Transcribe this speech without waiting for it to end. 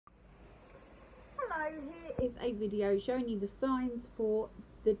Hello, here is a video showing you the signs for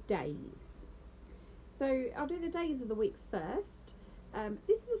the days. So I'll do the days of the week first.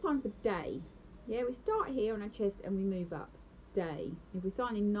 This is a sign for day. Yeah, we start here on our chest and we move up. Day. If we're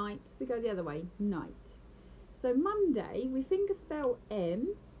signing night, we go the other way. Night. So Monday, we finger spell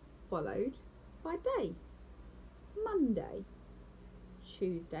M followed by day. Monday.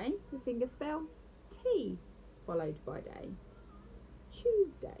 Tuesday, we finger spell T followed by day.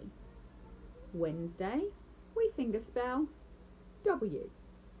 Tuesday. Wednesday, we finger spell W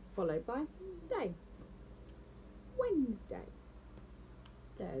followed by day. Wednesday.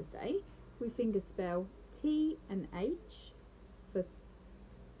 Thursday, we finger spell T and H for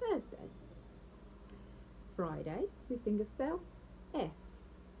Thursday. Friday, we finger spell F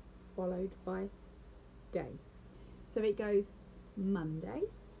followed by day. So it goes Monday,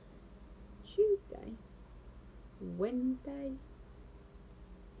 Tuesday, Wednesday,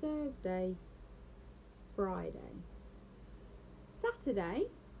 Thursday, Friday. Saturday,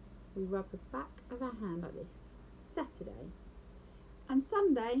 we rub the back of our hand like this. Saturday. And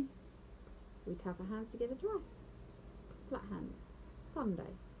Sunday, we tap our hands together twice. Flat hands.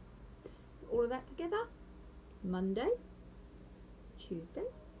 Sunday. So all of that together. Monday, Tuesday,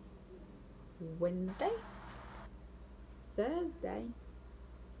 Wednesday, Thursday,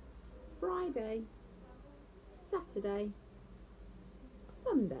 Friday, Saturday,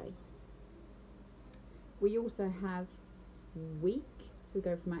 Sunday. We also have week, so we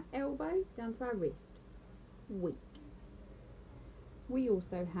go from our elbow down to our wrist. Week. We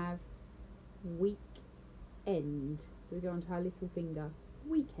also have weekend, so we go onto our little finger.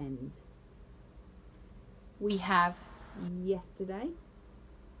 Weekend. We have yesterday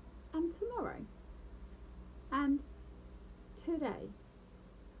and tomorrow and today.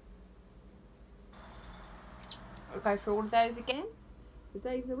 We'll go through all of those again. The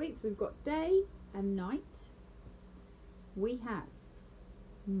days of the week, so we've got day and night. We have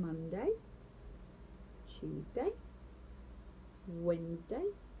Monday, Tuesday, Wednesday,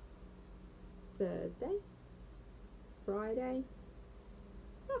 Thursday, Friday,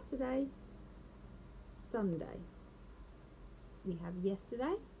 Saturday, Sunday. We have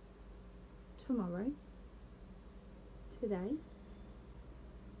yesterday, tomorrow, today,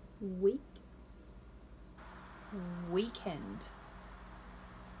 week, weekend.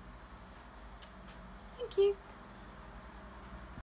 Thank you.